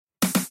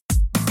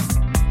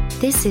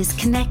This is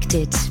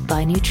Connected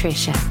by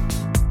Nutricia,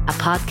 a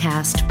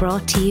podcast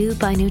brought to you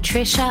by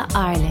Nutricia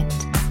Ireland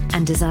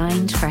and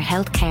designed for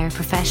healthcare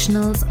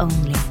professionals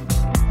only.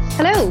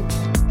 Hello,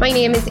 my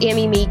name is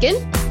Amy Megan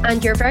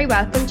and you're very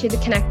welcome to the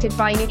Connected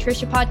by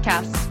Nutricia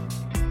podcast.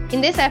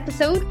 In this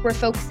episode, we're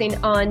focusing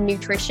on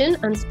nutrition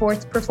and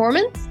sports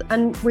performance,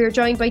 and we're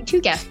joined by two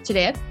guests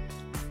today.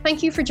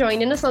 Thank you for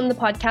joining us on the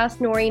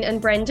podcast, Noreen and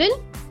Brendan.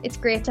 It's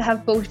great to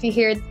have both of you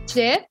here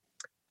today.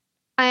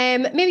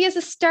 Maybe as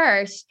a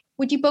start,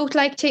 would you both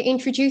like to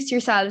introduce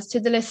yourselves to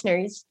the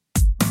listeners?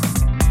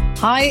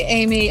 Hi,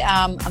 Amy,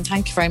 and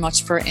thank you very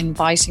much for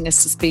inviting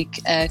us to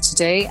speak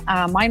today.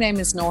 My name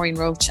is Noreen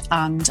Roach,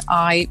 and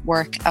I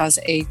work as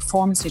a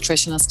performance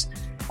nutritionist,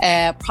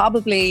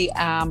 probably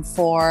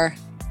for,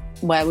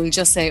 well, we'll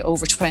just say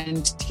over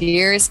 20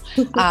 years.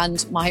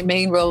 And my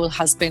main role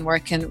has been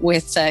working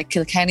with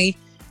Kilkenny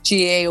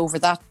GAA over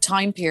that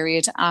time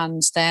period.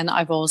 And then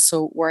I've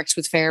also worked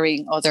with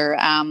varying other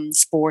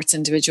sports,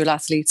 individual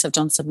athletes. I've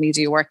done some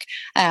media work.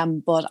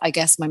 But I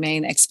guess my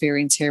main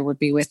experience here would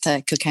be with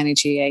Kilkenny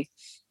GAA.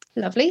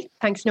 Lovely.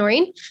 Thanks,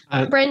 Noreen.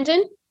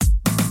 Brendan?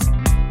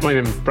 My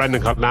name is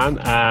Brendan Cotlan.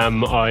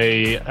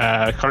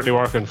 I currently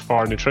working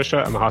for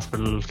Nutricia. I'm a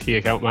hospital key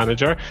account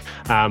manager,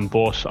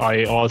 but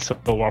I also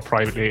work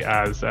privately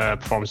as a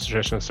performance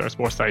nutritionist or a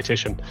sports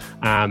dietitian.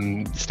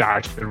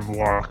 Started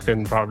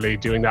working probably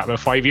doing that about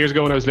 5 years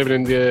ago when I was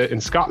living in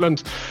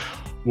Scotland.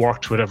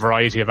 Worked with a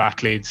variety of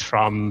athletes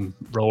from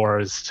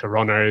rowers to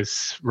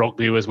runners.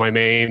 Rugby was my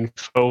main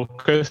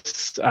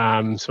focus,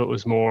 so it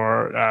was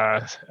more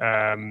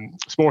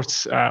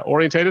sports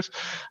orientated,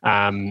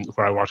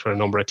 where I worked with a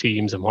number of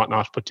teams and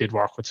whatnot, but did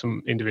work with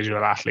some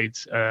individual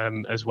athletes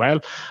as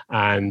well.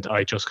 And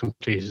I just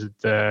completed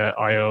the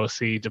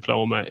IOC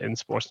diploma in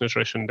sports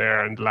nutrition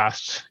there in the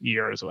last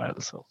year as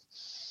well. So,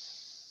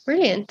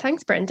 brilliant.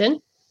 Thanks, Brendan.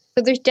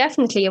 So there's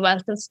definitely a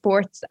wealth of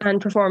sports and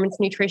performance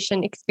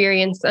nutrition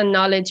experience and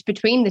knowledge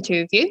between the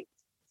two of you.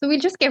 So we'll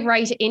just get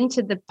right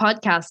into the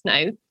podcast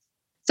now.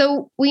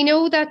 So we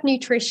know that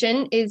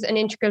nutrition is an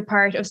integral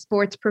part of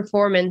sports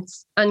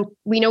performance, and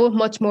we know it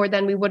much more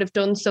than we would have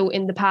done so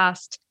in the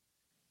past.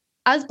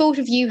 As both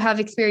of you have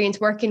experience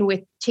working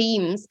with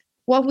teams,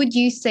 what would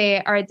you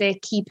say are the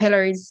key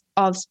pillars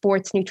of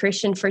sports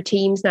nutrition for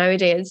teams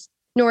nowadays?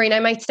 Noreen, I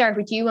might start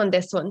with you on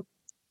this one.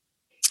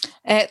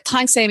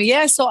 Thanks, Amy.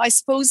 Yeah, so I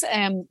suppose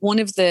one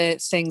of the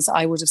things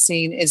I would have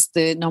seen is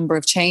the number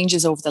of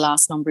changes over the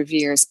last number of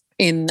years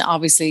in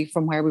obviously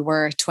from where we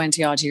were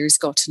 20 odd years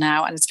ago to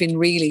now. And it's been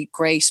really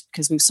great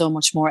because we've so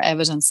much more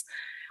evidence.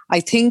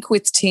 I think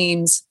with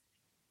teams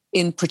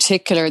in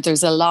particular,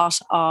 there's a lot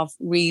of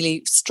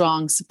really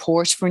strong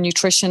support for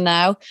nutrition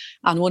now.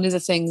 And one of the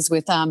things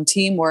with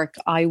teamwork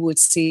I would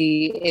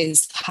see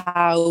is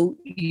how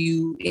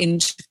you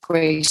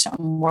integrate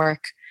and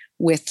work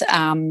with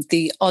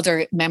the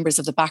other members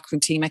of the backroom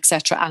team,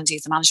 etc., and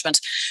indeed the management.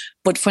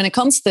 But when it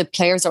comes to the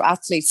players or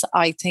athletes,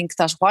 I think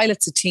that while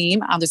it's a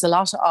team and there's a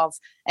lot of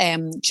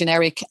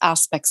generic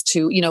aspects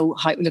to,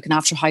 looking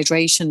after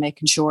hydration,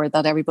 making sure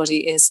that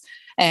everybody is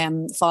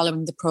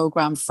following the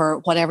programme for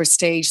whatever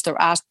stage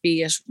they're at,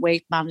 be it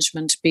weight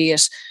management, be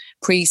it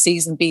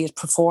pre-season, be it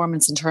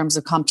performance in terms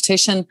of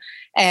competition.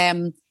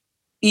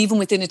 Even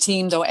within a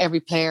team, though, every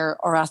player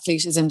or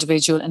athlete is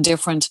individual and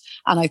different.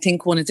 And I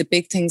think one of the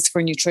big things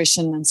for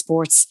nutrition and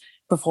sports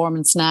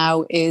performance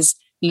now is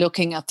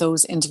looking at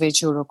those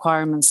individual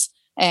requirements,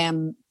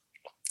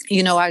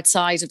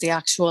 outside of the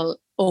actual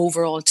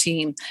overall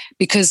team,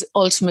 because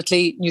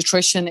ultimately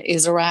nutrition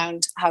is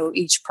around how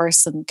each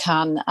person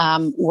can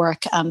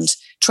work and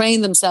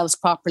train themselves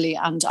properly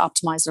and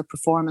optimize their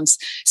performance.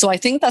 So I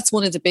think that's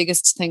one of the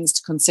biggest things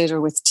to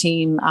consider with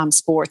team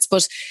sports.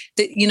 But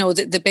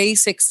the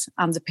basics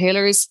and the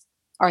pillars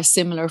are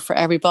similar for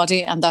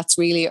everybody, and that's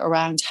really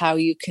around how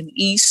you can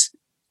eat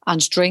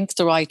and drink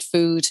the right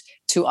food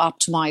to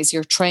optimize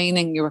your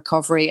training, your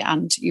recovery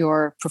and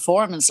your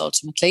performance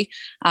ultimately.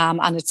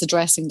 And it's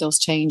addressing those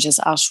changes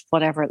at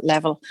whatever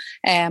level.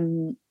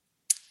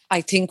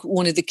 I think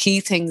one of the key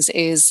things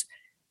is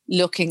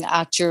looking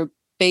at your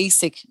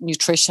basic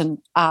nutrition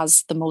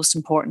as the most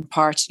important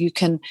part. You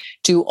can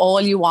do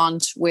all you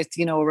want with,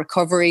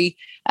 recovery,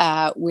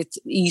 with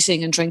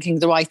eating and drinking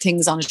the right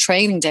things on a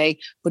training day,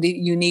 but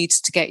you need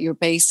to get your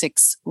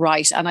basics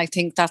right. And I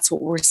think that's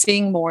what we're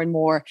seeing more and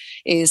more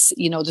is,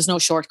 there's no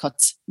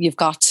shortcuts. You've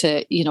got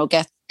to,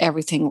 get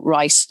everything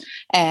right.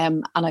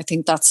 And I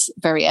think that's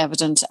very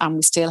evident. And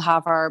we still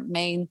have our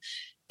main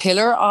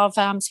pillar of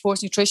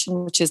sports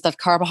nutrition, which is that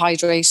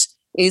carbohydrate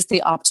is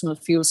the optimal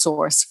fuel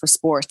source for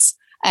sports.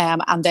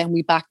 And then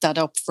we back that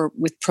up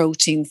with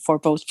protein for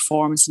both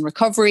performance and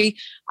recovery,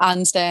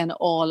 and then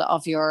all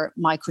of your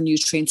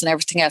micronutrients and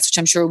everything else, which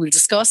I'm sure we'll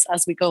discuss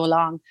as we go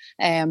along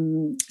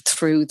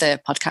through the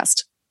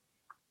podcast.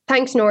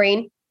 Thanks,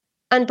 Noreen.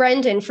 And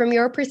Brendan, from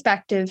your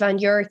perspective and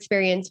your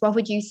experience, what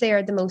would you say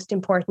are the most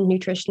important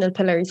nutritional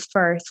pillars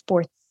for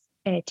sports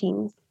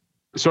teams?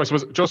 So I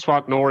suppose just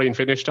what Noreen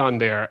finished on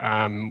there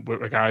with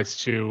regards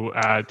to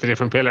the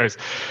different pillars.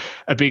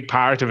 a big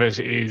part of it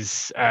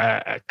is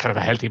kind of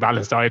a healthy,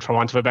 balanced diet, for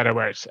want of a better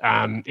word.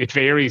 It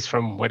varies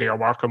from whether you're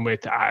working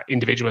with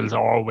individuals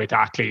or with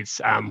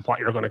athletes, what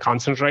you're going to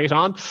concentrate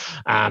on.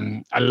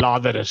 A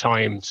lot of the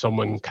time,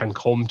 someone can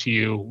come to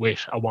you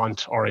with a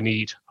want or a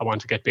need. I want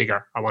to get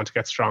bigger. I want to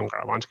get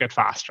stronger. I want to get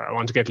faster. I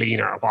want to get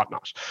leaner, or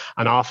whatnot.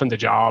 And often the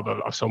job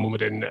of someone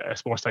within a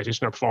sports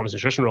dietitian or performance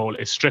nutrition role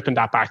is stripping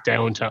that back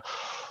down to,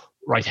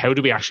 right, how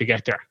do we actually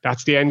get there?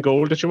 That's the end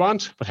goal that you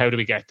want, but how do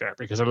we get there?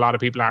 Because a lot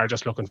of people are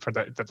just looking for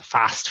the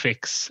fast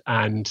fix.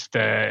 And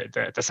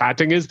the sad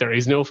thing is there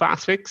is no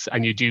fast fix,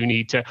 and you do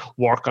need to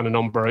work on a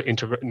number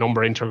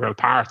integral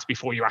parts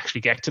before you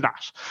actually get to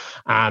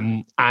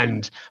that.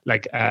 And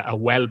like a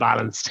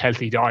well-balanced,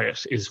 healthy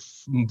diet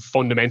is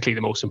fundamentally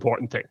the most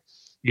important thing.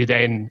 You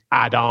then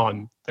add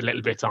on the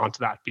little bits onto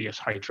that, be it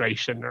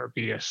hydration, or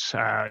be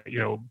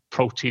it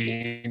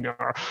protein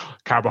or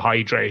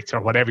carbohydrates,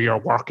 or whatever you're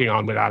working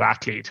on with that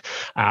athlete,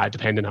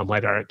 depending on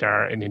whether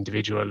they're an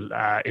individual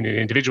in an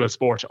individual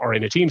sport or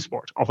in a team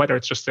sport, or whether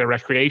it's just a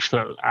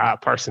recreational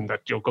person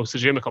that goes to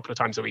the gym a couple of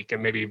times a week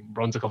and maybe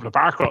runs a couple of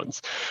park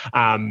runs.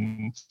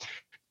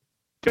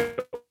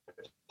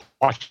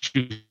 What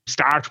you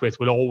start with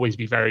will always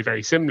be very,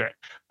 very similar.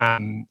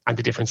 And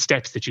the different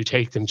steps that you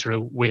take them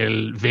through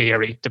will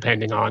vary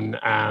depending on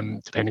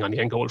the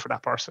end goal for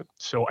that person.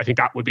 So I think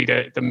that would be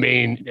the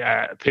main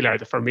pillar.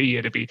 For me,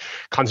 it'd be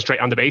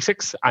concentrate on the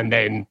basics and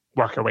then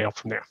work your way up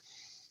from there.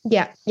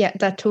 Yeah,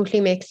 that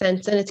totally makes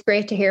sense. And it's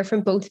great to hear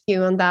from both of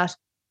you on that.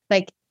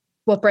 Like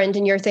what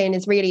Brendan, you're saying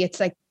is really, it's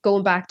like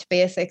going back to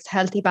basics,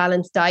 healthy,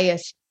 balanced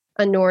diet.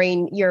 And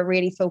Noreen, you're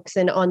really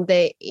focusing on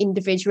the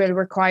individual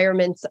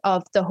requirements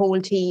of the whole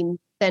team,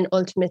 then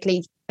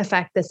ultimately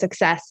affect the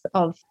success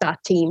of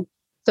that team.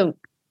 So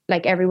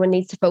like everyone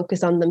needs to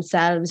focus on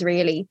themselves,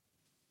 really.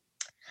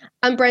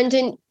 And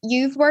Brendan,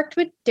 you've worked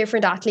with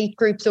different athlete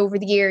groups over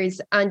the years,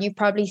 and you've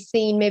probably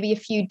seen maybe a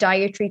few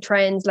dietary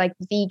trends like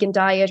the vegan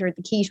diet or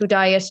the keto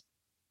diet.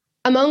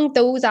 Among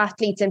those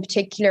athletes in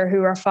particular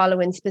who are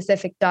following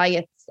specific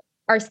diets,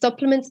 are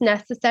supplements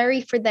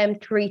necessary for them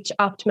to reach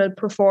optimal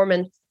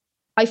performance?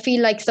 I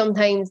feel like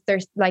sometimes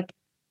there's like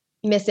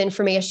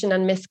misinformation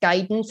and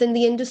misguidance in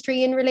the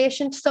industry in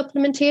relation to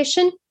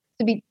supplementation.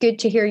 It'd be good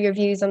to hear your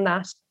views on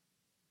that.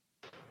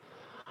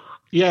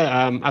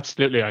 Yeah,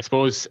 absolutely. I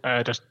suppose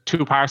there's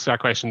two parts to that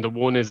question. The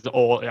one is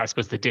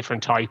the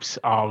different types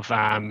of,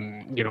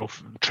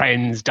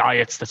 trends,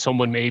 diets that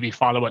someone may be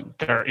following.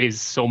 There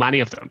is so many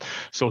of them.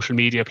 Social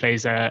media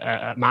plays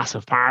a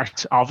massive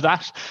part of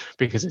that,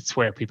 because it's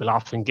where people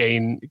often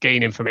gain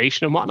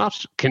information and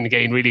whatnot, can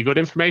gain really good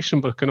information,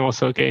 but can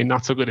also gain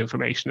not so good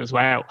information as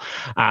well.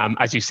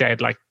 As you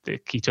said, like the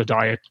keto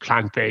diet,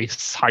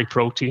 plant-based, high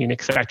protein,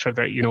 etc.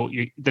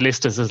 The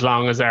list is as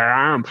long as our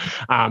arm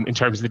in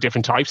terms of the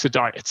different types of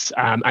diets,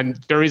 and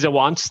there is a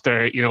want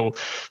there.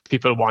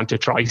 People want to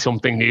try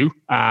something new.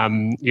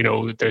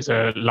 There's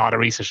a lot of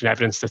research and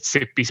evidence that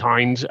sit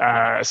behind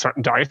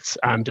certain diets,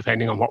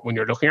 depending on what one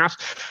you're looking at.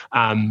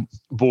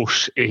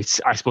 But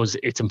I suppose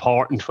it's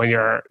important when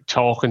you're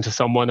talking to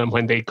someone and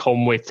when they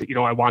come with,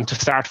 I want to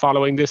start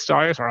following this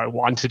diet, or I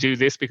want to do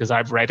this because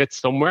I've read it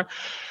somewhere.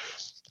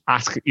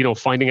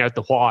 Finding out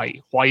the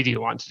why. Why do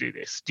you want to do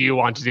this? Do you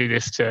want to do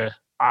this to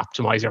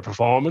optimize your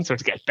performance or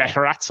to get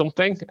better at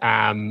something?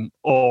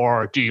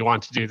 Or do you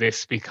want to do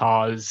this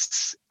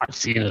because I've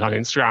seen it on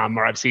Instagram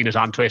or I've seen it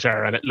on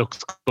Twitter and it looks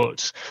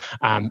good?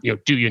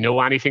 Do you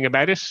know anything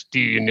about it? Do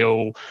you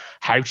know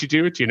how to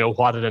do it? Do you know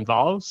what it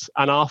involves?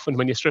 And often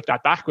when you strip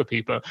that back with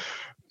people,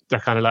 they're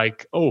kind of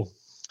like, oh,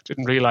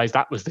 didn't realize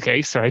that was the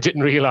case, or I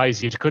didn't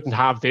realize you couldn't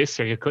have this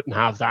or you couldn't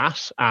have that.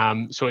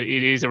 So it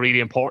is a really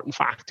important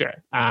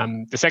factor.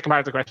 The second part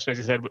of the question, as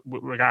I said,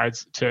 with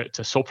regards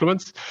to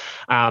supplements,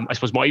 I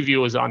suppose my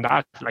view is on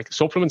that. Like,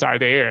 supplements are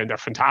there and they're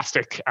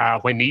fantastic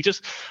when needed.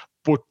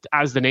 But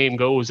as the name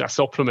goes, a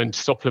supplement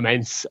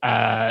supplements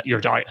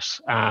your diet.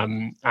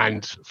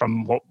 And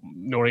from what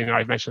Noreen and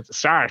I mentioned at the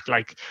start,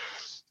 like,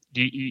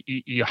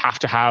 you have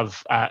to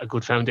have a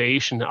good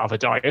foundation of a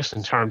diet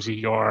in terms of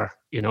your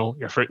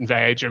fruit and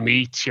veg, your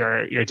meat,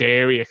 your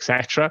dairy,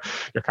 etc.,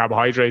 your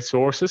carbohydrate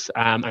sources.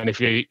 And if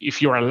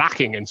you are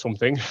lacking in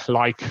something,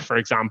 like, for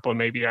example,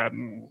 maybe a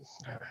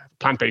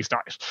plant-based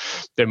diet,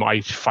 they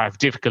might have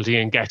difficulty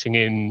in getting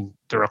in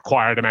the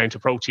required amount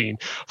of protein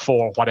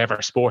for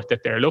whatever sport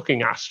that they're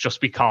looking at,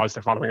 just because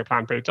they're following a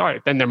plant-based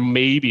diet. Then there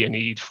may be a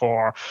need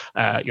for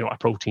a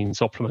protein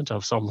supplement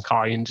of some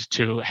kind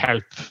to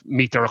help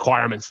meet the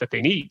requirements that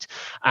they need.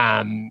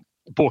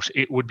 But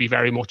it would be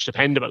very much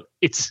dependable.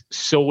 It's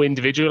so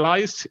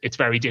individualized, it's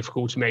very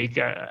difficult to make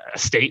a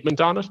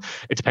statement on it.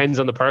 It depends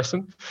on the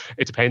person,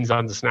 it depends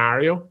on the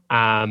scenario,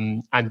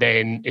 and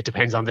then it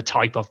depends on the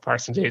type of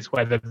person it is,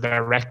 whether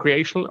they're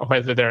recreational or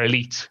whether they're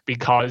elite,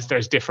 because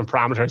there's different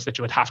parameters that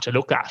you would have to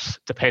look at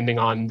depending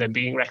on them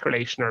being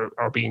recreational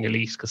or being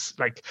elite. Because,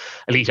 like,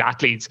 elite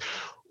athletes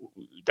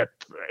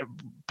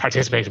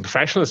participate in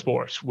professional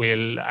sport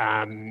will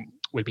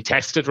be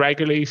tested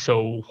regularly.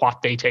 So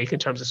what they take in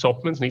terms of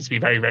supplements needs to be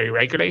very, very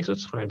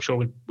regulated, what I'm sure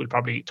we'll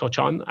probably touch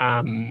on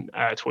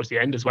towards the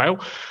end as well.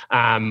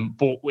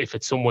 But if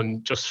it's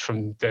someone just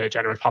from the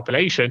general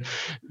population,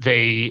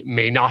 they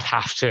may not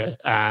have to,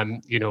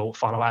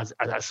 follow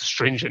as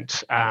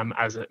stringent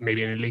as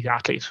maybe an elite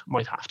athlete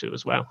might have to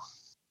as well.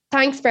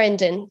 Thanks,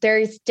 Brendan.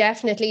 There's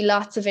definitely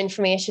lots of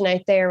information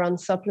out there on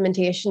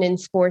supplementation in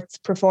sports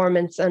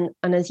performance. And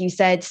as you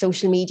said,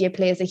 social media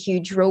plays a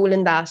huge role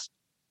in that.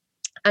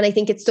 And I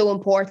think it's so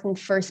important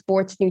for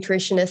sports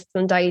nutritionists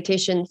and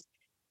dietitians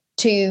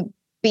to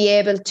be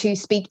able to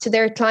speak to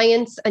their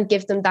clients and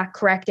give them that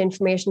correct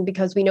information,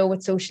 because we know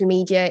with social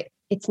media,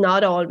 it's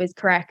not always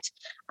correct.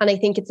 And I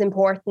think it's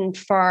important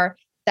for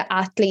the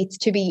athletes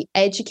to be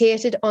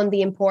educated on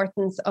the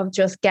importance of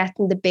just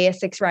getting the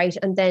basics right.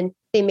 And then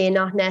they may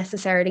not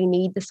necessarily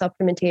need the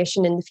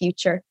supplementation in the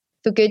future.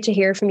 So good to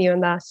hear from you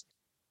on that.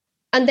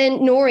 And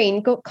then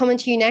Noreen, coming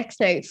to you next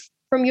now.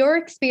 From your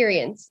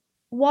experience,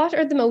 what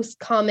are the most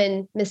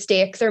common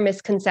mistakes or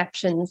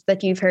misconceptions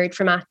that you've heard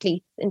from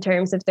athletes in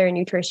terms of their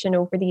nutrition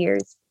over the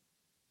years?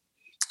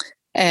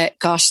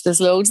 Gosh, there's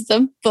loads of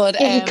them, but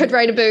you could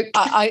write a book.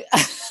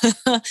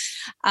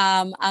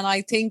 And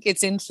I think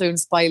it's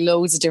influenced by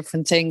loads of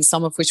different things,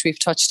 some of which we've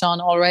touched on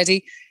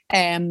already.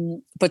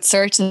 But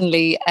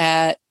certainly,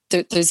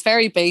 there's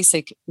very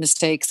basic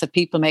mistakes that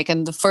people make,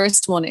 and the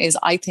first one is,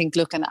 I think,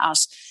 looking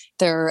at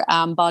their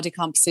body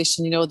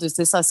composition. There's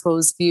this, I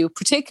suppose, view,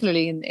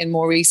 particularly in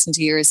more recent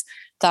years,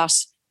 that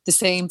the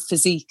same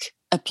physique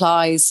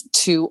applies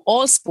to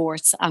all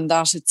sports, and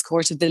that it's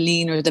sort of the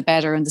leaner the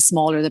better and the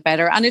smaller the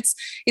better. And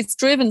it's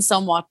driven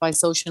somewhat by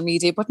social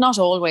media, but not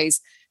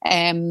always.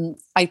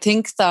 I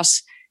think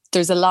that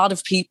there's a lot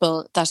of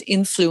people that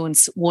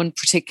influence one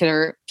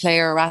particular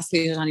player or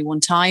athlete at any one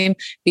time,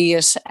 be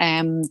it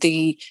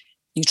the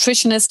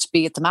nutritionist,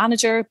 be it the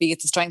manager, be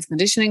it the strength and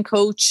conditioning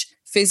coach,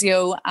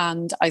 physio.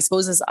 And I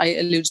suppose, as I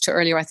alluded to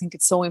earlier, I think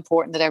it's so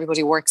important that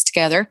everybody works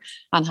together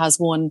and has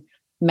one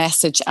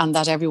message, and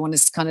that everyone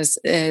is kind of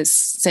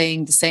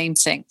saying the same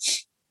thing.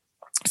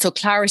 So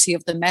clarity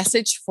of the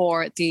message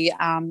for the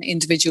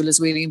individual is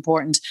really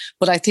important.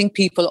 But I think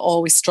people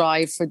always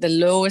strive for the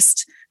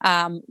lowest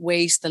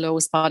weight, the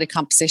lowest body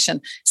composition.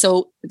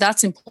 So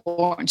that's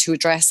important to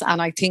address.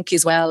 And I think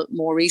as well,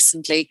 more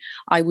recently,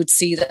 I would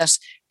see that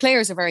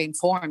players are very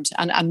informed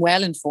and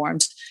well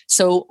informed.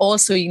 So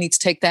also you need to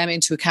take them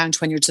into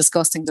account when you're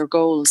discussing their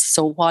goals.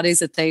 So what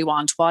is it they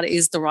want? What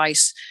is the right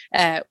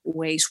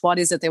weight? What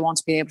is it they want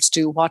to be able to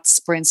do? What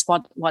sprints?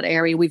 What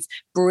area? We've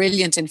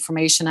brilliant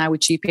information now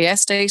with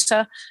GPS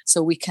data,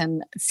 so we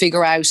can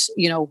figure out,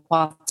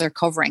 what they're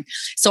covering.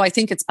 So I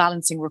think it's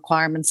balancing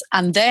requirements.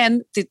 And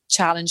then the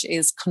challenge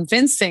is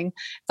convincing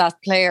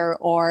that player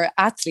or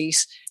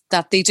athlete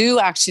that they do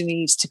actually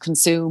need to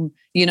consume,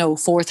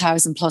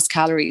 4,000 plus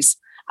calories.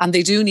 And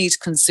they do need to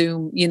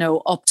consume,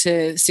 up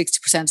to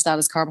 60% of that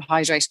as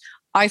carbohydrate.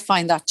 I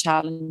find that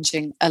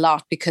challenging a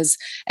lot because,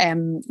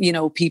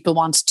 people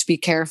want to be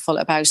careful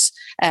about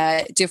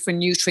different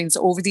nutrients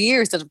over the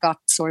years that have got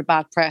sort of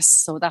bad press.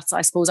 So that's,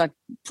 I suppose, I'd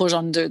put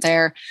under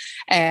there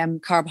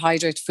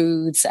carbohydrate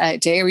foods,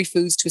 dairy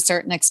foods to a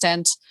certain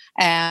extent.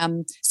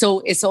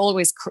 So it's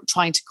always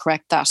trying to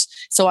correct that.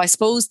 So I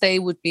suppose they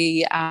would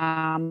be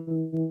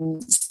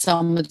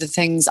some of the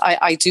things.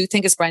 I do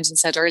think, as Brendan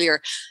said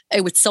earlier,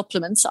 with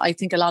supplements, I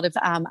think a lot of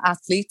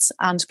athletes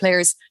and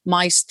players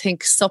might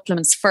think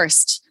supplements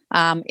first,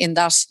 in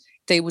that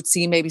they would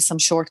see maybe some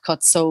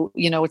shortcuts. So,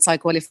 it's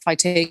like, well, if I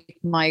take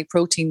my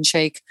protein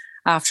shake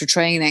after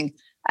training,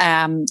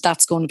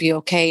 that's going to be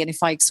okay. And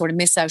if I sort of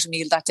miss out a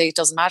meal that day, it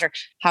doesn't matter.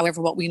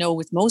 However, what we know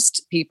with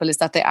most people is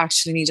that they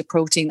actually need a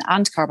protein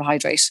and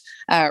carbohydrate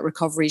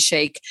recovery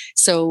shake.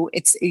 So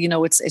it's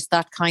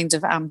that kind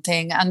of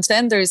thing. And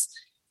then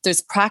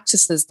there's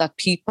practices that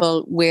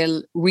people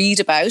will read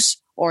about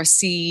or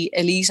see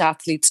elite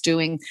athletes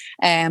doing.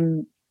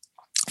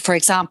 For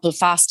example,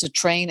 fasted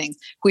training,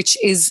 which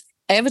is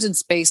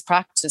evidence-based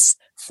practice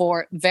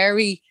for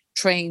very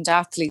trained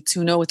athletes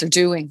who know what they're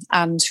doing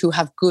and who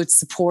have good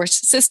support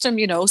system,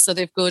 so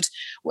they've good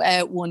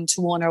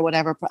one-to-one or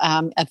whatever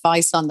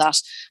advice on that.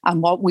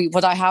 And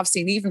what I have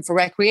seen, even for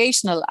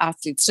recreational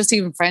athletes, just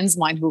even friends of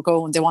mine who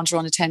go and they want to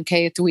run a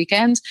 10K at the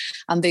weekend,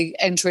 and they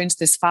enter into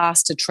this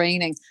fasted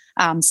training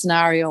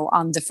scenario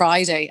on the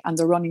Friday, and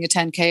they're running a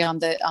 10K on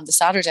the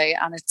Saturday,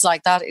 and it's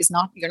like, that is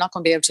not, you're not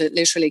going to be able to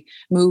literally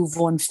move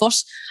one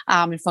foot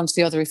in front of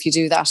the other if you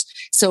do that.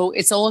 So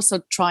it's also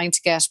trying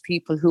to get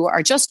people who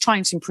are just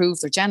trying to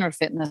improve their general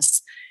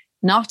fitness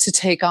not to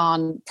take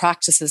on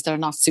practices that are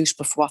not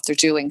suitable for what they're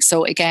doing.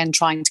 So again,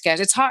 trying to get,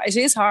 it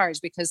is hard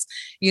because,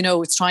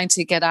 it's trying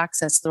to get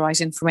access to the right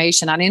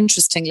information. And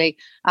interestingly,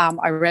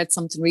 I read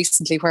something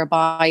recently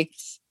whereby,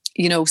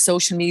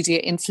 social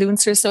media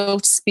influencers, so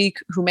to speak,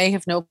 who may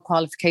have no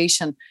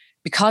qualification,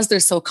 because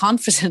they're so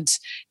confident,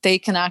 they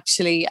can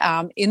actually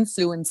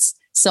influence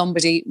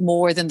somebody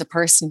more than the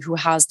person who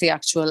has the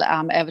actual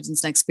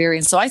evidence and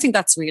experience. So I think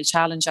that's a real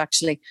challenge,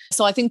 actually.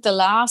 So I think the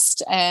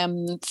last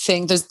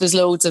thing, there's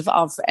loads of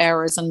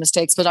errors and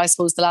mistakes, but I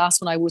suppose the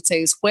last one I would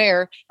say is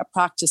where a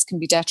practice can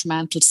be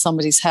detrimental to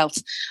somebody's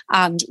health.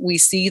 And we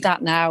see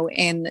that now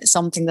in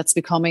something that's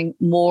becoming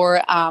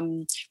more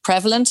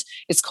prevalent.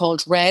 It's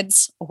called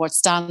REDS, what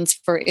stands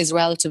for is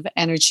Relative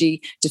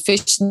Energy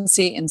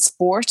Deficiency in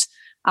Sport.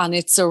 And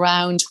it's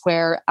around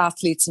where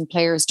athletes and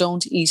players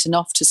don't eat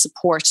enough to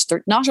support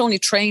their not only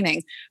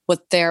training,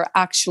 but their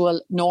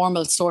actual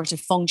normal sort of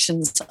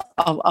functions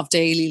of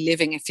daily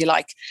living, if you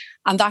like.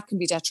 And that can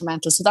be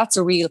detrimental. So that's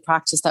a real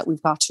practice that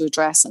we've got to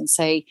address and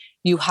say,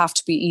 you have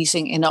to be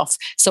eating enough.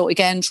 So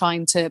again,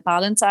 trying to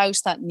balance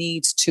out that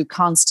need to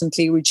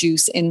constantly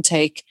reduce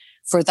intake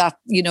for that,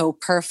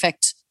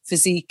 perfect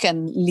physique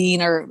and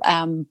leaner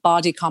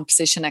body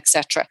composition,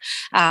 etc.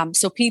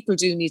 So people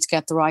do need to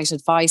get the right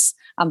advice,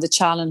 and the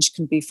challenge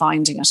can be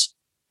finding it.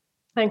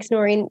 Thanks,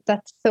 Noreen.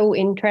 That's so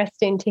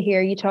interesting to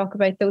hear you talk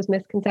about those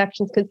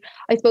misconceptions, because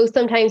I suppose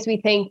sometimes we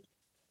think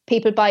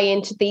people buy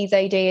into these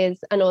ideas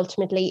and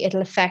ultimately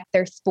it'll affect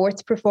their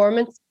sports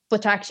performance,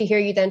 but to actually hear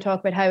you then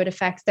talk about how it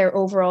affects their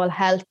overall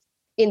health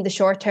in the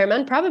short term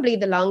and probably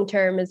the long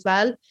term as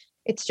well.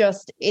 It's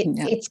just,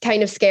 it's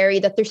kind of scary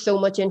that there's so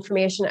much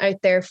information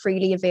out there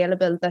freely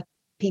available that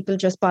people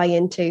just buy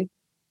into.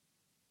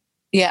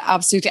 Yeah,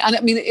 absolutely. And I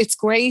mean, it's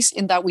great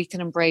in that we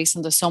can embrace,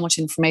 and there's so much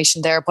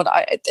information there, but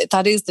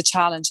that is the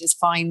challenge, is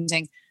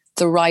finding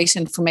the right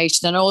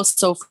information, and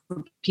also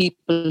for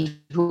people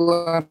who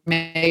are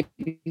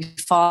maybe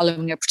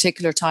following a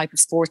particular type of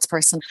sports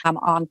person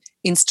on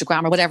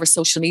Instagram or whatever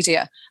social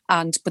media,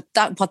 but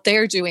that what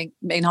they're doing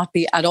may not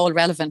be at all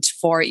relevant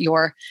for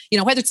your,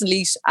 whether it's an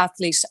elite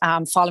athlete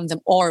following them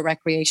or a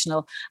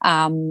recreational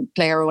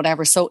player or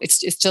whatever. So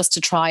it's just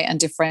to try and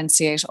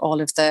differentiate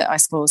all of the, I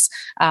suppose,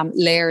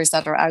 layers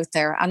that are out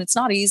there, and it's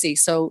not easy.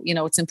 So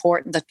it's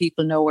important that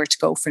people know where to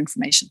go for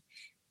information.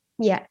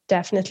 Yeah,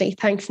 definitely.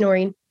 Thanks,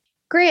 Noreen.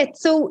 Great.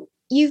 So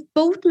you've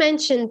both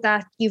mentioned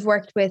that you've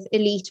worked with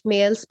elite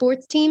male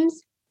sports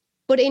teams,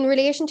 but in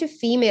relation to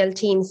female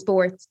team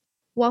sports,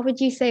 what would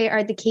you say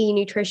are the key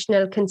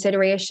nutritional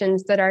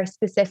considerations that are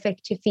specific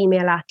to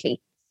female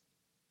athletes?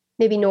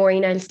 Maybe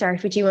Noreen, I'll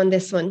start with you on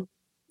this one.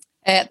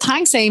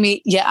 Thanks,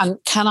 Amy. Yeah, and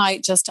can I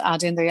just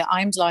add in there,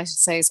 I'm delighted to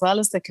say, as well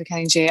as the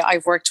Kilkenny GAA,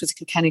 I've worked with the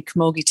Kilkenny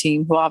Camogie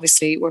team, who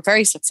obviously were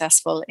very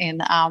successful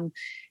in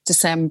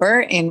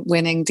December in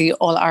winning the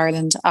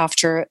All-Ireland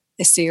after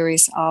a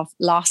series of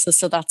losses.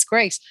 So that's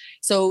great.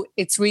 So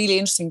it's really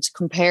interesting to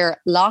compare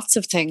lots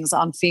of things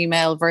on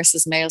female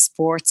versus male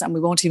sports, and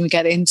we won't even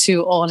get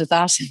into all of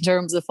that in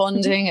terms of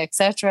funding,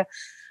 etc.,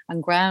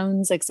 and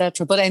grounds,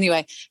 etc. But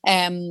anyway,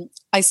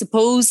 I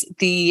suppose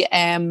the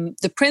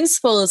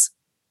principles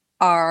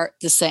are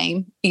the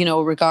same,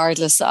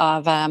 regardless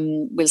of,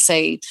 we'll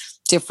say,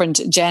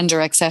 different gender,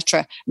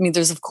 etc. I mean,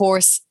 there's of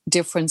course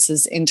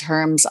differences in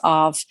terms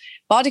of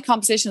body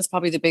composition is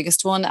probably the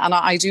biggest one. And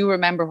I do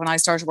remember when I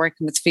started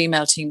working with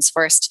female teams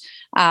first,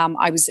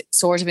 I was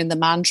sort of in the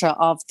mantra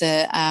of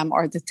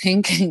or the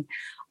thinking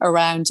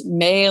around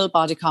male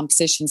body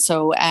composition.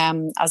 So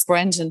as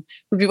Brendan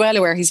would be well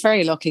aware, he's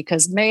very lucky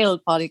because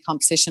male body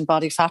composition,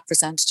 body fat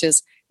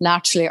percentages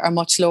naturally are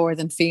much lower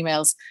than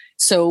females.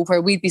 So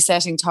where we'd be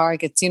setting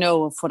targets,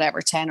 of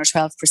whatever, 10 or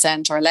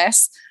 12% or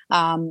less,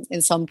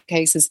 in some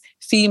cases,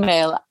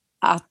 female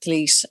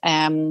athlete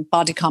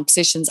body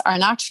compositions are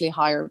naturally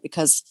higher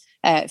because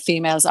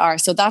females are.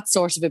 So that's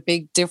sort of a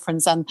big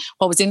difference. And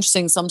what was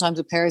interesting sometimes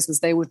with pairs was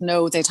they would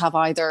know they'd have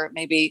either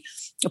maybe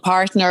a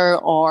partner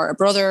or a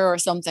brother or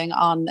something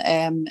on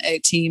a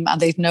team, and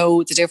they'd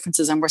know the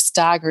differences and were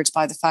staggered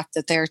by the fact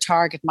that their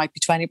target might be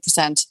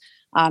 20%.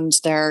 And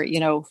their,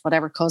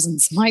 whatever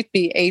cousins might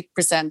be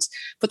 8%.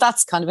 But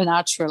that's kind of a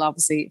natural,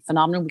 obviously,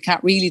 phenomenon. We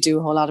can't really do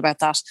a whole lot about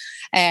that.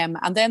 And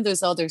then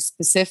there's other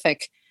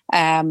specific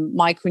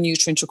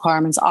micronutrient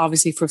requirements,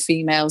 obviously, for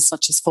females,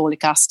 such as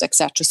folic acid,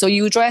 etc. So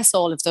you address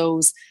all of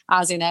those,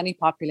 as in any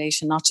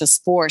population, not just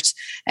sport.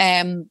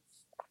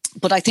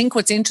 But I think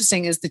what's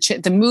interesting is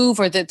the move,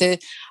 or the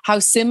how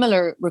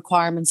similar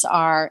requirements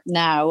are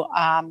now,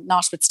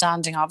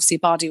 notwithstanding obviously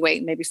body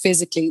weight, maybe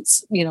physically,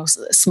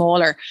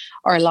 smaller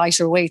or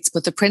lighter weights,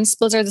 but the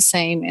principles are the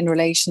same in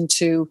relation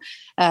to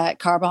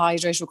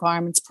carbohydrate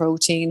requirements,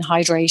 protein,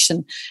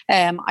 hydration.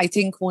 I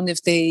think one of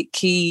the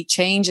key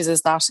changes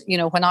is that,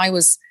 when I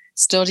was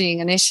studying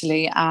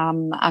initially,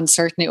 and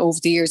certainly over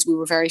the years, we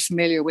were very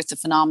familiar with the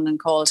phenomenon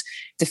called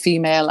the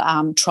female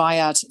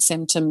triad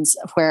symptoms,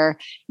 where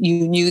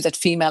you knew that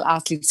female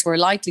athletes were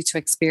likely to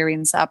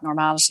experience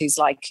abnormalities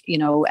like,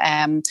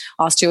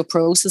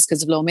 osteoporosis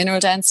because of low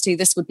mineral density.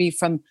 This would be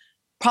from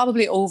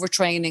probably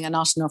overtraining and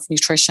not enough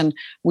nutrition.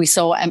 We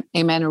saw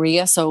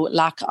amenorrhea, so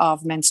lack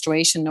of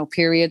menstruation, no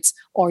periods,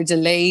 or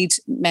delayed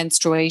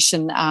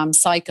menstruation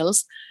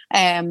cycles.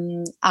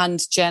 And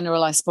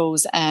general, I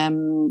suppose,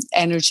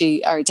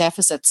 energy or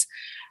deficits.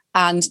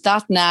 And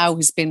that now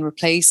has been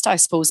replaced, I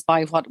suppose,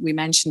 by what we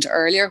mentioned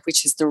earlier,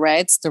 which is the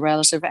REDS, the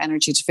Relative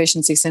Energy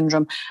Deficiency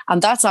Syndrome.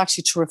 And that's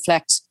actually to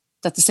reflect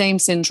that the same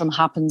syndrome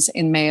happens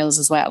in males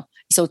as well.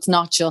 So it's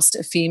not just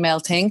a female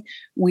thing.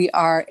 We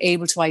are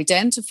able to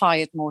identify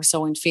it more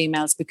so in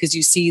females because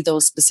you see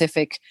those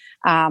specific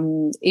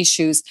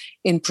issues,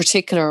 in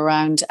particular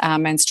around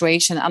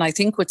menstruation. And I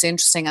think what's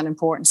interesting and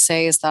important to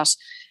say is that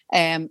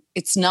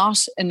it's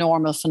not a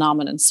normal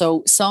phenomenon.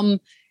 So some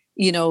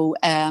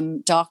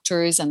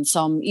doctors and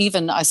some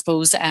even, I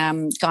suppose,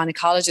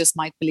 gynecologists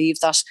might believe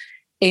that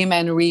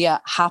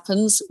amenorrhea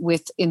happens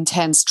with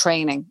intense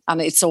training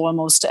and it's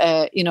almost,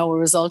 a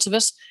result of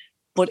it,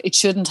 but it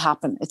shouldn't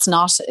happen. It's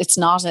not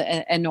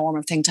a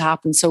normal thing to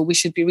happen. So we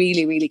should be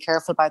really, really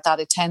careful about that.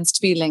 It tends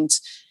to be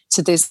linked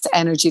to this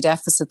energy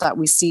deficit that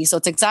we see. So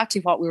it's exactly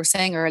what we were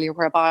saying earlier,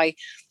 whereby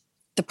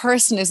the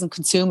person isn't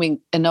consuming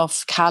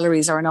enough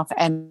calories or enough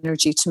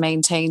energy to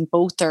maintain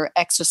both their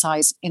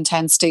exercise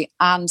intensity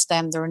and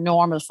then their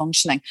normal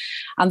functioning.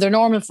 And their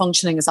normal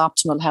functioning is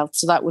optimal health.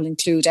 So that will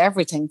include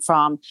everything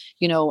from,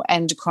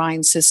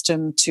 endocrine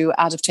system to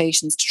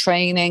adaptations to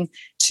training,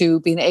 to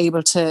being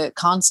able to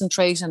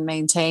concentrate and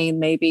maintain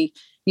maybe,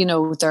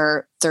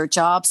 their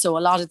job. So a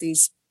lot of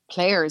these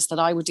players that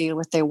I would deal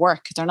with,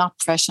 they're not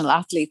professional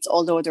athletes,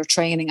 although they're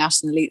training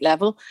at an elite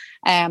level.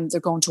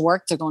 They're going to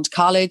work, they're going to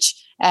college.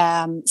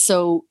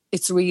 So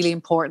it's really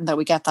important that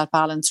we get that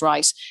balance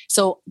right.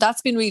 So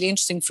that's been really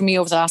interesting for me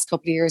over the last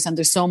couple of years. And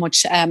there's so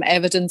much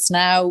evidence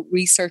now,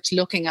 research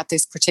looking at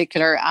this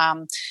particular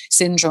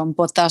syndrome,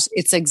 but that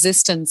its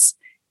existence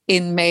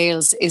in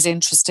males is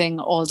interesting,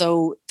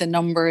 although the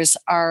numbers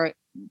are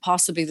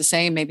possibly the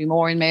same, maybe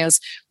more in males.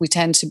 We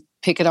tend to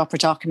pick it up or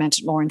document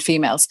it more in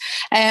females.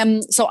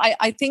 So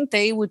I think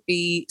they would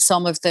be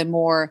some of the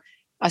more,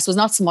 I suppose,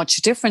 not so much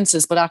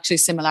differences, but actually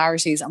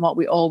similarities and what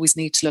we always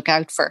need to look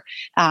out for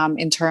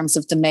in terms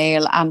of the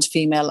male and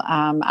female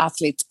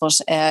athletes.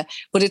 But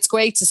it's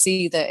great to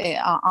see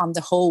that on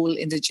the whole,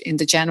 in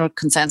the general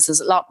consensus,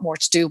 a lot more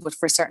to do. But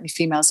for certainly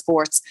female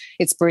sports,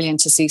 it's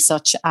brilliant to see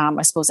such,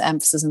 I suppose,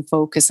 emphasis and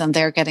focus, and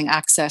they're getting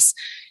access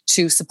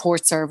to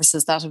support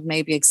services that have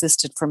maybe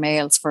existed for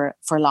males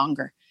for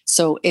longer.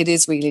 So it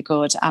is really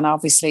good. And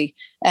obviously,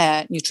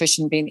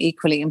 nutrition being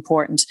equally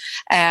important.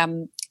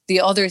 The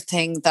other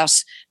thing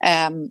that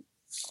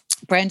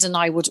Brendan and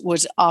I would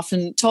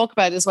often talk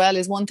about as well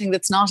is one thing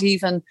that's not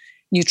even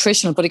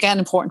nutritional, but again,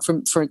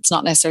 important for it's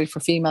not necessarily for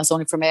females,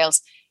 only for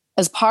males.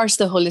 As part of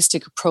the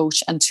holistic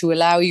approach and to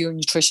allow your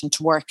nutrition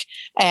to work,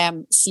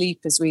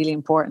 sleep is really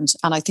important.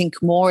 And I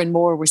think more and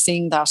more we're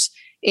seeing that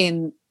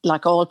in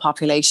like all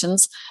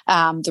populations.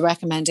 The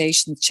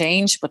recommendations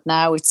change, but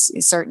now it's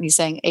certainly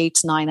saying 8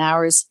 to 9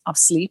 hours of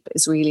sleep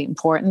is really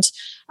important.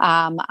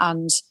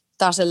 And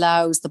that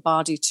allows the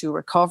body to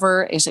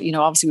recover. It,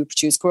 obviously we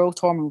produce growth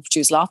hormone, we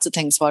produce lots of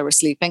things while we're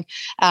sleeping.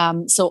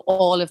 So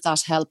all of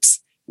that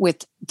helps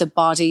with the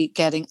body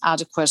getting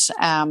adequate,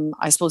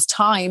 I suppose,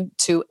 time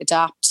to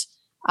adapt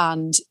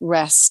and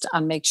rest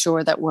and make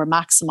sure that we're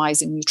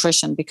maximizing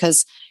nutrition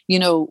because,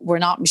 we're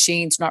not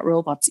machines, we're not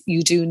robots.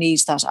 You do need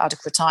that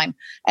adequate time.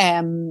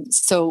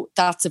 So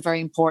that's a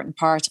very important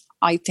part,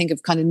 I think,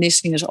 of kind of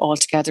knitting it all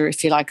together,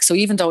 if you like. So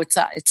even though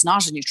it's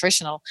not a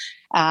nutritional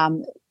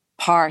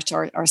part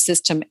or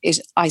system,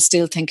 I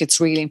still think it's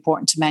really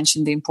important to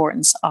mention the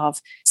importance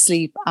of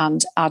sleep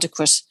and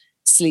adequate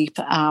sleep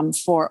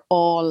for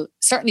all,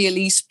 certainly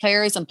elite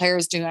players and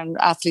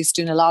athletes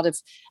doing a lot of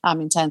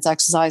intense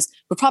exercise,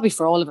 but probably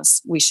for all of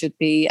us, we should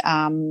be,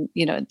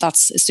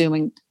 that's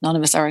assuming none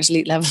of us are at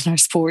elite level in our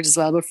sport as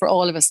well, but for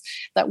all of us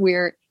that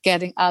we're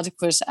getting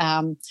adequate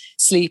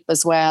sleep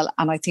as well.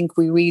 And I think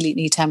we really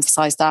need to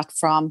emphasize that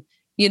from,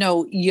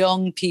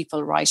 young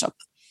people right up.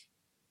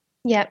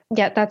 Yeah,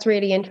 that's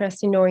really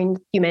interesting, Noreen.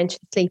 You mentioned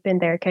sleep in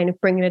there, kind of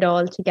bringing it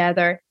all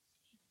together.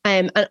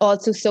 And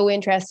also so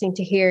interesting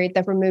to hear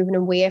that we're moving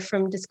away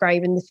from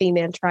describing the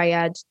female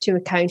triad to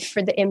account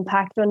for the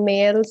impact on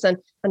males and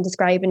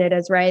describing it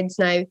as REDS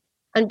now.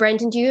 And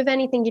Brendan, do you have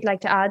anything you'd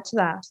like to add to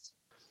that?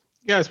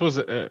 Yeah, I suppose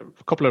a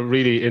couple of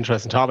really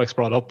interesting topics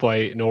brought up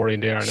by Noreen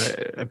there. And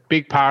a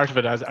big part of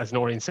it, as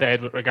Noreen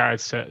said, with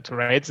regards to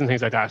REDS and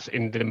things like that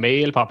in the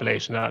male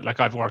population, like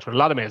I've worked with a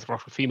lot of males,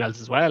 worked with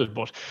females as well,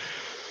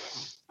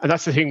 and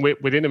that's the thing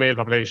within the male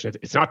population.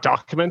 It's not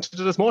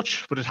documented as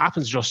much, but it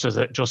happens just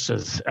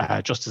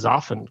as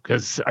often.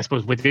 Because I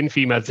suppose within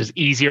females, there's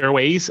easier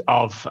ways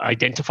of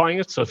identifying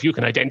it. So if you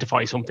can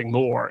identify something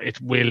more, it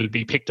will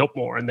be picked up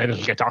more, and then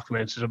it'll get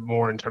documented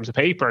more in terms of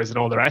papers and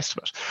all the rest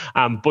of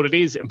it. But it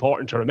is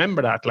important to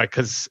remember that,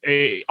 because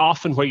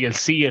often where you'll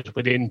see it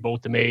within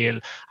both the male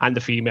and the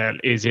female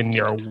is in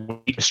your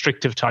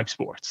restrictive type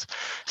sports.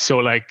 So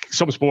like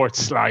some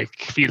sports, like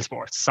field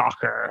sports,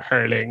 soccer,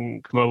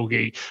 hurling,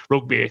 camogie,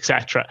 rugby,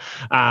 etc.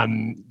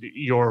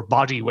 Your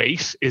body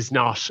weight is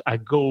not a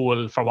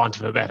goal, for want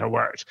of a better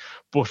word.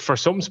 But for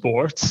some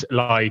sports,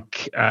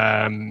 like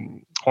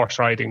horse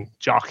riding,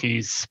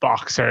 jockeys,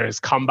 boxers,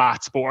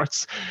 combat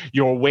sports,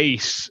 your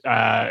weight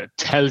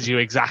tells you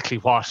exactly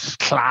what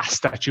class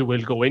that you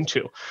will go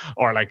into.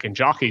 Or like in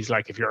jockeys,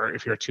 like if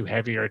you're too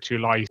heavy or too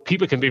light,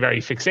 people can be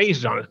very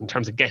fixated on it in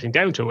terms of getting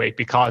down to weight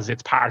because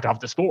it's part of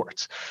the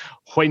sport.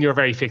 When you're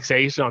very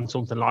fixated on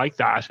something like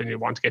that and you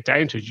want to get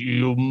down to it,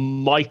 you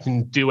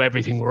mightn't do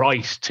everything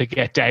right to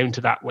get down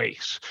to that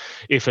weight.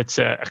 If it's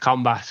a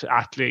combat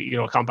athlete,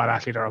 a combat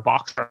athlete or a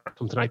boxer or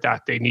something like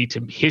that, they need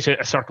to hit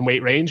a certain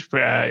weight range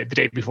the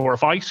day before a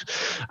fight.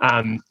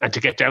 And to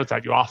get down to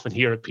that, you often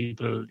hear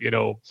people,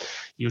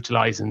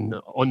 utilizing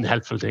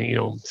unhelpful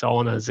things,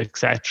 saunas,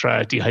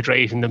 etc.,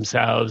 dehydrating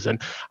themselves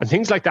and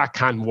things like that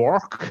can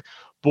work.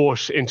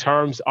 But in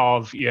terms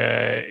of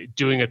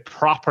doing it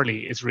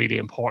properly is really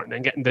important,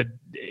 and getting the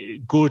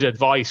good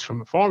advice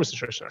from a performance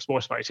nutrition or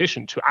sports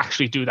dietitian to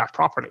actually do that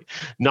properly,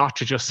 not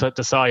to just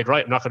decide,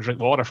 right, I'm not going to drink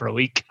water for a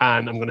week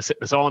and I'm going to sit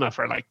in the sauna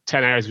for like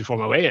 10 hours before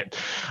my weigh-in,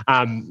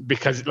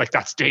 because like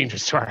that's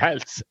dangerous to our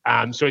health.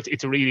 So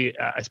it's a really,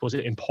 I suppose, an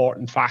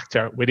important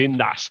factor within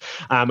that.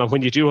 And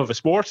when you do have a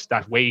sport,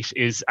 that weight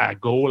is a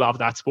goal of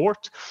that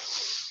sport.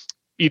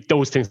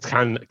 Those things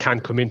can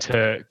come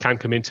into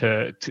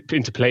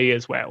play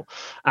as well.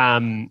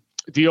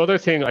 The other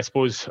thing, I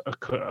suppose,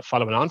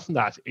 following on from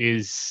that,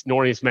 is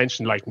Noreen's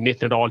mentioned like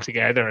knitting it all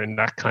together in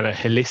that kind of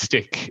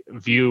holistic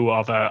view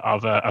of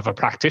a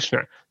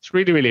practitioner. It's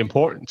really, really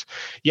important.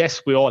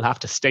 Yes, we all have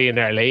to stay in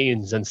our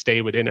lanes and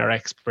stay within our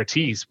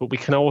expertise, but we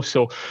can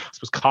also, I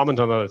suppose, comment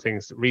on other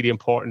things. Really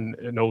important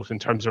note in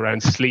terms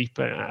around sleep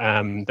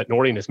that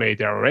Noreen has made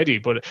there already.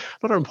 But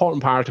another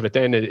important part of it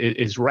then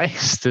is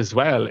rest as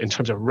well, in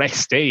terms of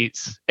rest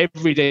days.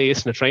 Every day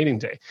isn't a training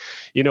day.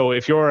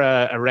 If you're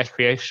a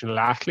recreational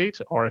athlete,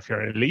 or if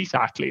you're an elite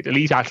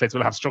athletes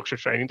will have structured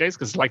training days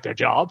because it's like their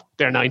job.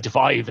 Their 9 to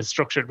 5 is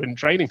structured within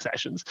training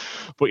sessions.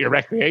 But your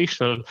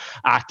recreational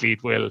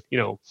athlete will,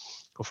 go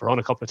for a run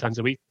a couple of times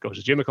a week, go to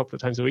the gym a couple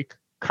of times a week.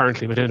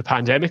 Currently within a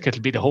pandemic,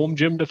 it'll be the home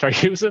gym that they're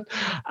using.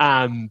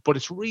 But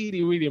it's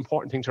really, really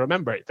important thing to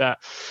remember that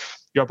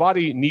your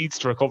body needs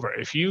to recover.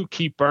 If you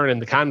keep burning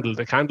the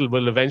candle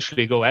will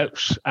eventually go out.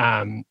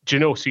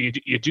 So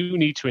you do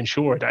need to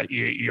ensure that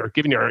you're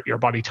giving your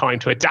body time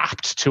to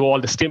adapt to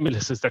all the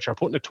stimuluses that you're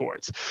putting it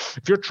towards.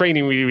 If you're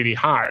training really, really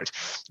hard,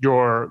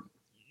 you're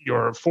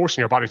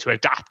forcing your body to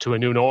adapt to a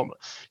new normal.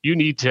 You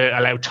need to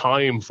allow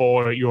time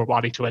for your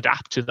body to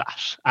adapt to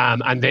that,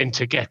 and then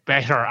to get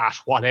better at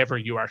whatever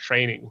you are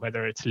training,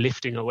 whether it's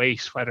lifting a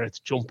weight, whether it's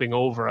jumping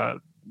over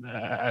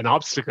an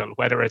obstacle,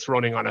 whether it's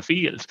running on a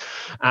field.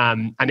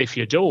 And if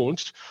you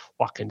don't,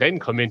 what can then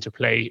come into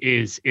play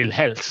is ill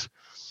health.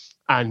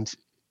 And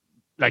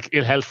like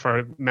ill health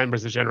for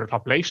members of the general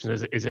population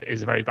is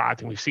a very bad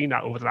thing. We've seen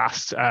that over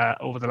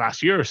the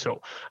last year or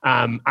so,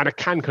 and it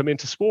can come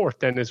into sport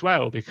then as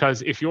well,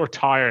 because if you're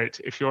tired,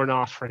 if you're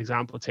not, for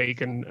example,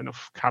 taking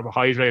enough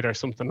carbohydrate or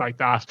something like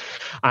that,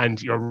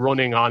 and you're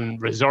running on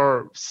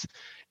reserves,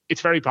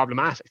 it's very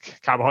problematic.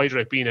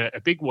 Carbohydrate being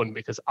a big one,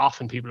 because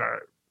often people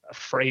are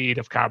afraid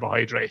of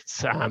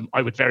carbohydrates.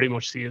 I would very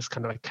much see as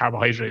kind of like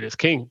carbohydrate is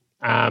king.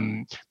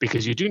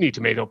 Because you do need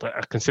to make up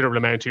a considerable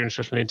amount of your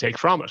nutritional intake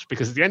from it.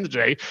 Because at the end of the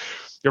day,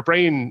 your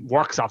brain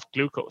works off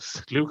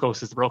glucose.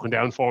 Glucose is the broken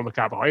down form of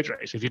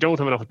carbohydrate. If you don't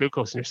have enough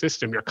glucose in your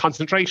system, your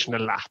concentration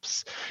will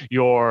lapse.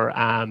 Your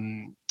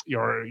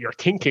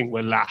thinking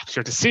will lapse,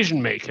 your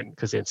decision making,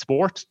 because in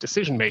sport,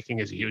 decision making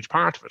is a huge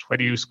part of it.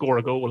 Whether you score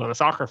a goal on a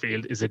soccer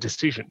field is a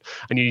decision,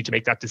 and you need to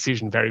make that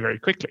decision very, very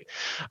quickly.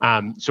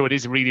 So it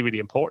is really, really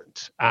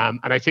important. And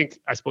I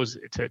suppose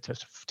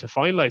to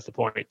finalize the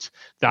point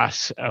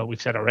that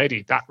we've said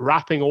already, that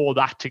wrapping all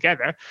that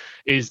together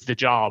is the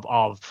job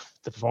of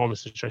the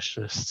performance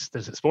nutritionist,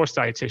 the sports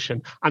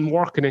dietitian, and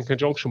working in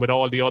conjunction with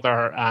all the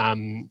other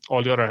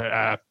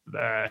healthcare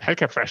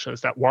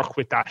professionals that work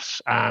with that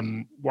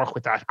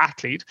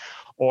athlete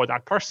or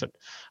that person,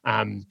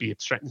 be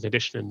it strength and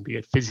conditioning, be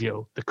it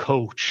physio, the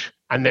coach,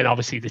 and then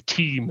obviously the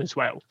team as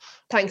well.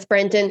 Thanks,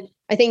 Brendan.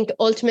 I think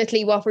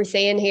ultimately what we're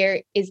saying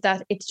here is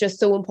that it's just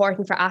so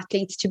important for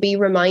athletes to be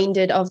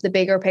reminded of the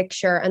bigger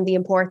picture and the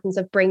importance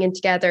of bringing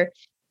together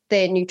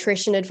the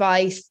nutrition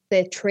advice,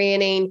 the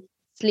training,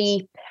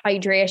 sleep,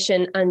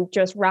 hydration, and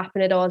just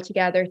wrapping it all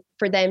together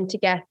for them to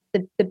get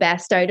the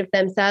best out of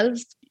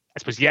themselves. I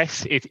suppose,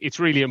 yes, it's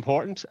really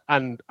important.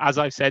 And as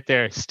I've said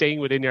there, staying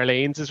within your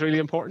lanes is really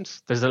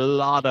important. There's a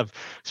lot of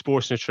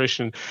sports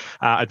nutrition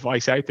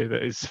advice out there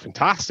that is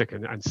fantastic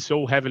and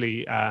so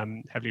heavily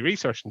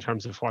researched in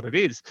terms of what it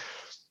is.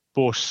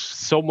 But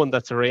someone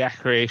that's a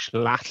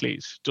recreational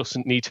athlete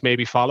doesn't need to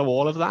maybe follow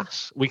all of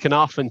that. We can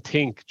often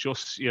think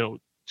just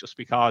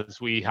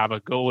because we have a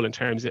goal in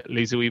terms of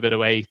lose a wee bit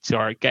of weight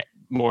or get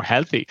more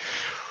healthy,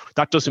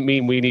 that doesn't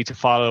mean we need to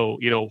follow,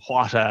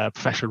 what a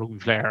professional rugby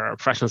player or a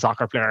professional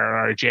soccer player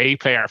or a GAA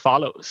player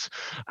follows.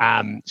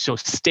 So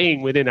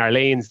staying within our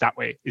lanes that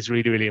way is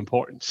really, really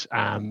important.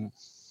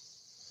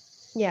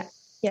 Yeah,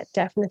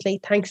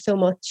 definitely. Thanks so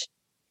much.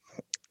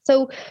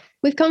 So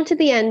we've come to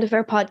the end of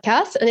our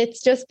podcast, and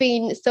it's just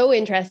been so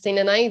interesting,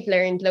 and I've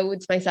learned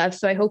loads myself.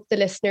 So I hope the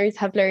listeners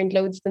have learned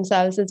loads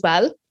themselves as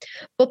well.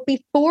 But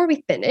before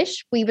we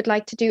finish, we would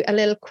like to do a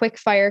little quick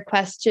fire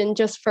question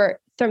just for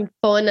some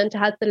fun and to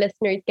have the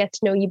listeners get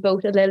to know you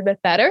both a little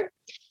bit better.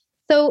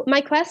 So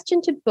my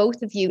question to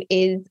both of you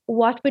is,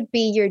 what would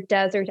be your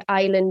desert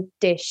island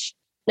dish?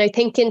 Now,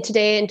 thinking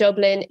today in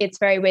Dublin, it's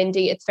very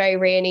windy, it's very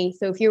rainy.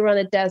 So if you were on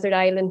a desert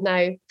island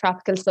now,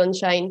 tropical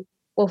sunshine,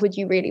 what would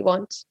you really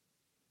want?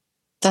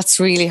 That's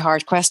a really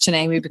hard question,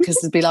 Amy, because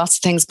there'd be lots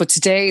of things. But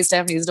today is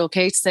definitely, is it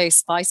okay to say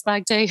spice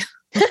bag day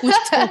with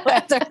the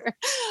weather?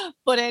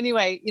 But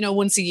anyway,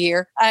 once a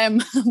year.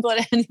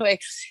 But anyway,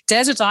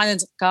 desert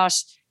island,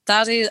 gosh,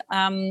 that is,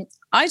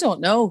 I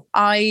don't know.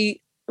 I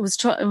was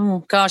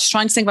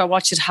trying to think about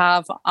what you'd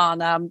have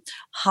on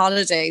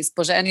holidays.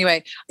 But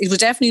anyway, it would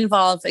definitely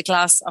involve a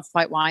glass of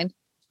white wine,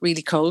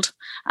 really cold.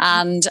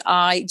 And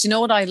do you know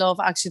what I love?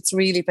 Actually, it's a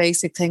really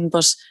basic thing,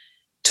 but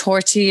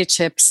tortilla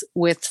chips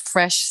with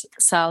fresh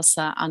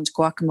salsa and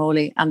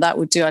guacamole. And that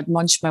would do, I'd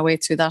munch my way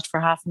through that for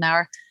half an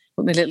hour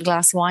with my little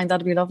glass of wine.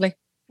 That'd be lovely.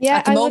 Yeah,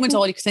 at the moment,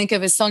 all you can think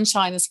of is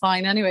sunshine is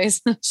fine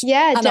anyways.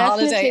 Yeah, and definitely. a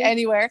holiday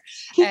anywhere.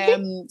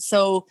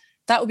 So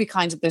that would be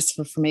kind of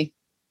blissful for me.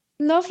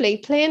 Lovely,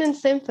 plain and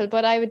simple,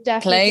 but I would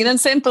definitely... Plain and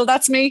simple,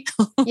 that's me.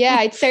 Yeah,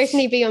 I'd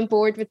certainly be on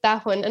board with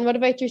that one. And what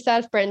about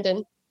yourself,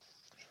 Brendan?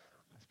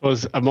 I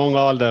suppose among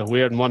all the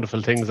weird and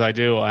wonderful things I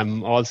do,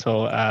 I'm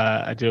also,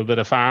 I do a bit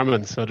of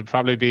farming. So it'd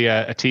probably be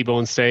a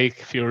T-bone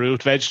steak, a few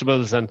root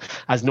vegetables, and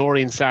as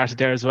Noreen started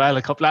there as well,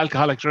 a couple of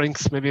alcoholic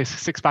drinks, maybe a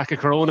 6-pack of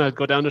Corona, I'd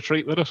go down a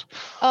treat with it.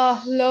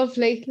 Oh,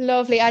 lovely,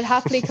 lovely. I'd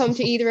happily come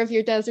to either of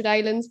your desert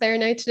islands there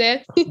now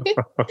today.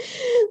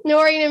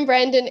 Noreen and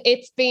Brendan,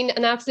 it's been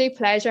an absolute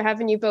pleasure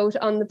having you both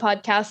on the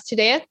podcast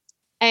today.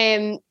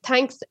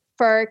 Thanks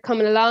for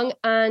coming along,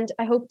 and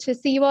I hope to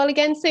see you all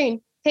again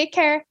soon. Take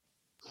care.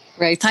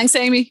 Great. Thanks,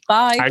 Amy.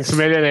 Bye. Thanks a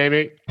million,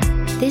 Amy.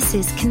 This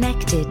is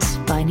Connected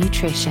by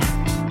Nutricia,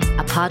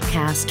 a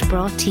podcast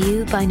brought to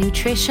you by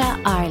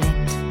Nutricia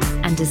Ireland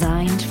and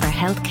designed for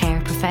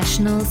healthcare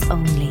professionals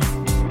only.